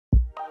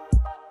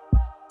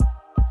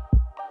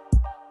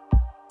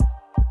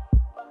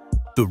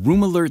The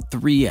Room Alert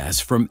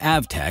 3S from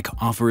AVTECH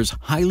offers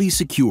highly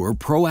secure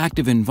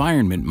proactive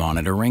environment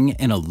monitoring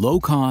in a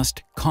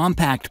low-cost,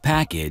 compact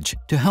package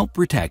to help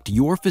protect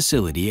your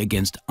facility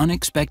against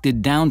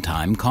unexpected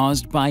downtime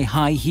caused by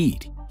high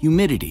heat,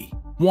 humidity,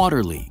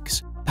 water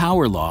leaks,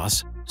 power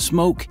loss,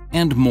 smoke,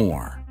 and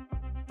more.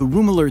 The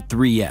Room Alert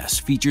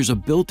 3S features a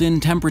built-in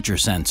temperature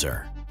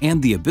sensor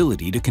and the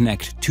ability to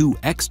connect two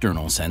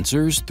external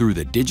sensors through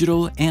the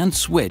digital and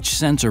switch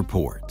sensor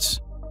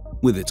ports.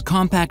 With its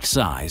compact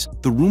size,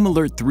 the Room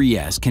Alert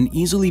 3S can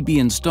easily be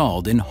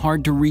installed in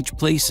hard-to-reach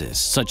places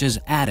such as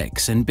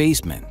attics and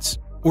basements,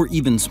 or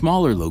even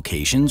smaller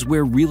locations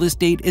where real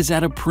estate is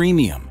at a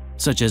premium,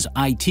 such as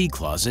IT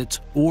closets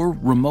or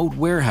remote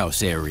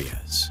warehouse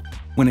areas.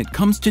 When it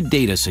comes to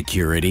data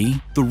security,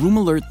 the Room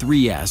Alert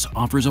 3S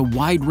offers a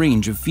wide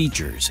range of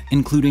features,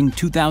 including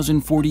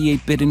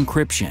 2048-bit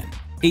encryption,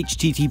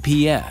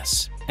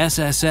 HTTPS,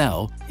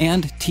 SSL,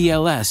 and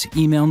TLS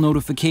email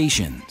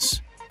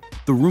notifications.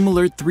 The Room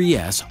Alert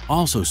 3S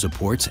also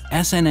supports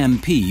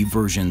SNMP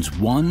versions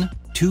 1,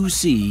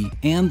 2C,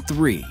 and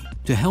 3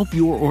 to help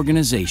your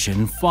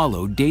organization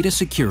follow data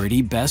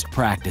security best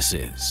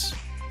practices.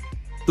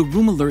 The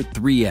Room Alert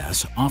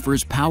 3S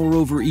offers power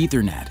over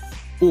Ethernet,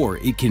 or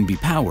it can be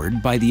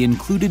powered by the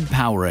included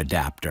power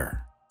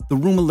adapter. The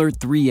Room Alert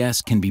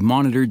 3S can be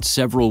monitored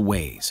several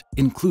ways,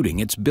 including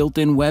its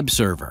built-in web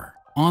server,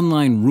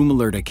 online Room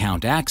Alert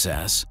account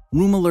access,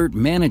 Room Alert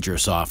Manager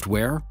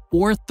software,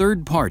 or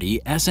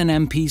third-party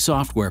SNMP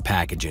software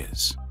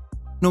packages.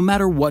 No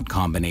matter what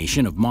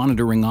combination of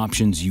monitoring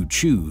options you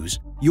choose,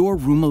 your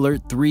Room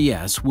Alert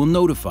 3S will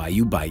notify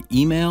you by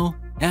email,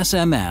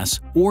 SMS,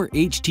 or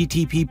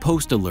HTTP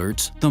post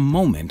alerts the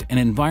moment an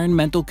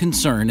environmental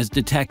concern is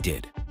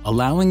detected,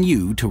 allowing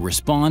you to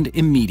respond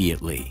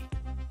immediately.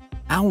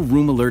 Our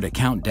Room Alert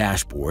account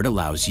dashboard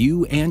allows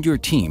you and your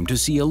team to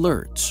see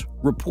alerts,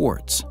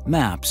 reports,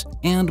 maps,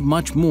 and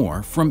much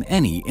more from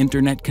any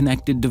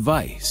internet-connected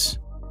device.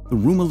 The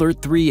Room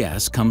Alert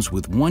 3S comes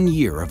with 1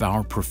 year of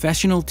our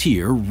professional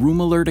tier Room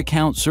Alert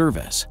account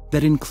service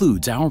that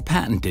includes our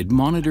patented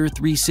Monitor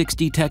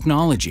 360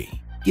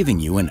 technology, giving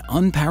you an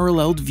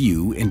unparalleled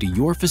view into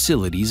your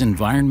facility's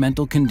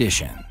environmental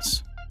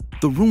conditions.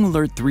 The Room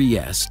Alert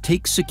 3S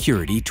takes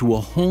security to a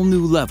whole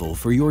new level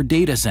for your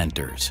data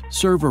centers,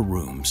 server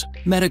rooms,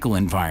 medical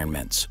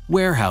environments,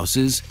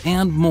 warehouses,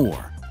 and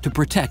more to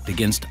protect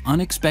against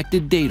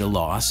unexpected data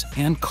loss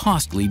and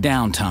costly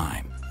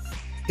downtime.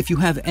 If you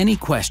have any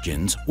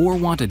questions or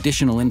want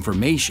additional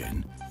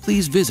information,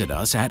 please visit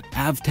us at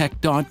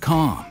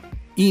avtech.com,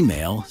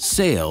 email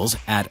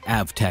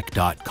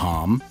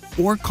sales@avtech.com,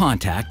 or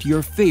contact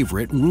your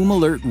favorite Room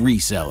Alert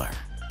reseller.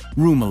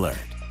 Room Alert.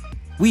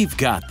 We've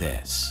got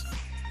this.